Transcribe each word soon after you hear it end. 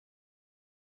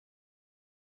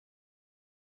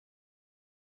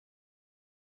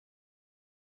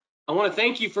I want to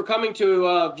thank you for coming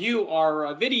to view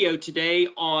our video today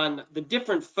on the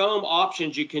different foam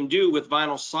options you can do with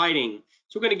vinyl siding.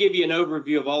 So we're going to give you an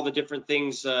overview of all the different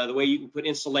things, the way you can put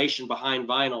insulation behind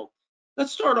vinyl.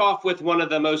 Let's start off with one of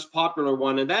the most popular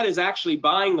one, and that is actually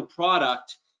buying the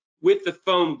product with the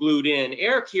foam glued in.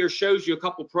 Eric here shows you a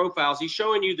couple profiles. He's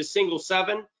showing you the single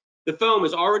 7. The foam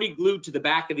is already glued to the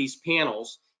back of these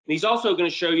panels. And he's also going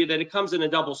to show you that it comes in a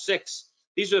double 6.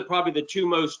 These are probably the two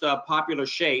most popular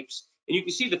shapes. And you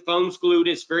can see the foam's glued.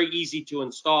 It's very easy to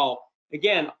install.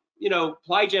 Again, you know,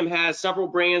 Plygem has several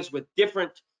brands with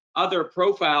different other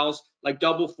profiles like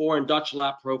double 4 and Dutch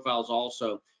lap profiles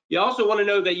also. You also want to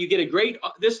know that you get a great,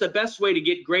 this is the best way to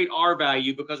get great R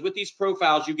value, because with these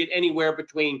profiles, you get anywhere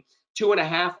between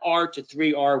 2.5 R to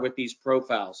 3 R with these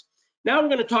profiles. Now we're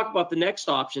going to talk about the next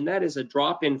option. That is a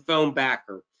drop-in foam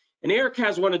backer. And Eric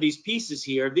has one of these pieces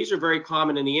here. These are very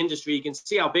common in the industry. You can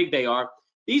see how big they are.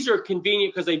 These are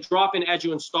convenient because they drop in as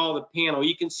you install the panel.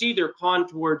 You can see they're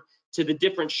contoured to the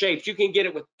different shapes. You can get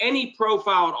it with any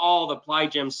profile at all, the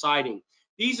Plygem siding.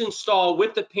 These install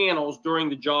with the panels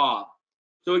during the job.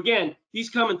 So again,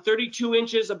 these come in 32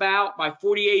 inches about by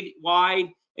 48 wide,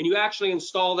 and you actually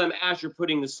install them as you're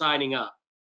putting the siding up.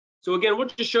 So again, we'll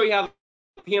just show you how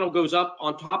the panel goes up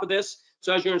on top of this.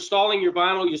 So as you're installing your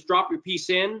vinyl, you just drop your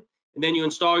piece in, and then you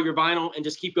install your vinyl and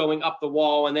just keep going up the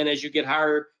wall. And then as you get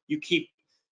higher, you keep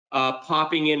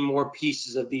popping in more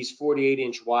pieces of these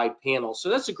 48-inch wide panels. So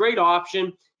that's a great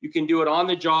option. You can do it on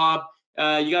the job.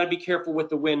 You got to be careful with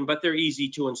the wind, but they're easy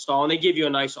to install, and they give you a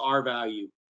nice R value.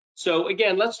 So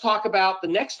again, let's talk about the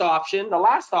next option, the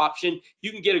last option.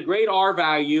 You can get a great R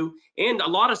value and a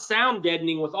lot of sound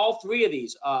deadening with all three of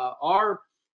these. R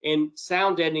and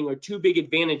sound deadening are two big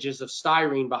advantages of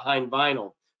styrene behind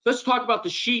vinyl. Let's talk about the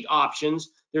sheet options.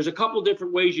 There's a couple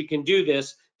different ways you can do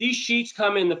this. These sheets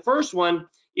come in. The first one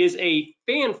is a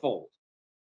fan fold.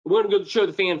 We're going to go show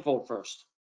the fan fold first.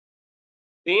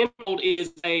 Fan fold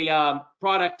is a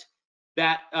product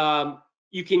that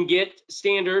you can get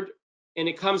standard, and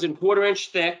it comes in 1/4 inch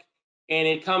thick, and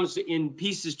it comes in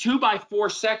pieces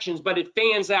 2x4 sections, but it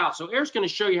fans out. So Eric's going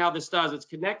to show you how this does. It's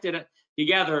connected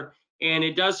together, and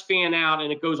it does fan out,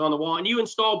 and it goes on the wall. And you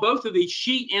install both of these,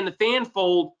 sheet and the fan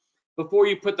fold, before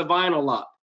you put the vinyl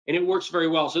up, and it works very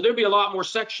well. So there'll be a lot more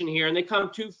section here, and they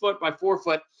come 2 foot by 4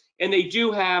 foot, and they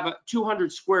do have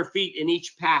 200 square feet in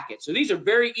each packet. So these are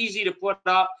very easy to put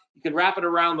up. You can wrap it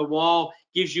around the wall,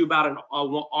 gives you about an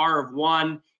R of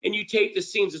 1, and you tape the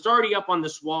seams. It's already up on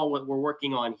this wall what we're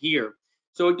working on here.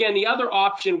 So again, the other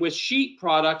option with sheet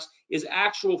products is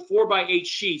actual 4x8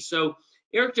 sheets. So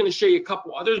Eric's going to show you a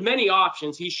couple. There's many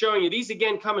options. He's showing you these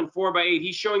again come in 4x8.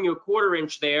 He's showing you a 1/4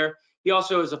 inch there. He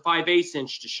also has a 5/8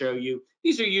 inch to show you.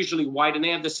 These are usually white, and they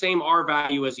have the same R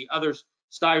value as the other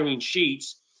styrene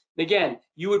sheets. And again,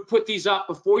 you would put these up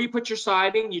before you put your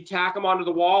siding. You tack them onto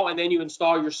the wall, and then you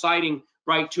install your siding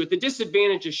right to it. The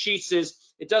disadvantage of sheets is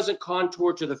it doesn't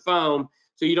contour to the foam,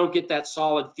 so you don't get that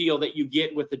solid feel that you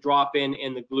get with the drop-in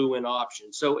and the glue-in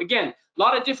option. So again, a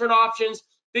lot of different options,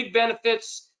 big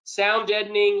benefits, sound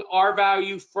deadening, R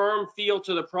value, firm feel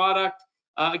to the product.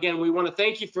 Again, we want to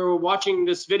thank you for watching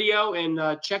this video,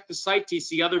 and check the site to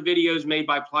see other videos made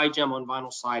by Plygem on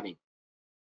vinyl siding.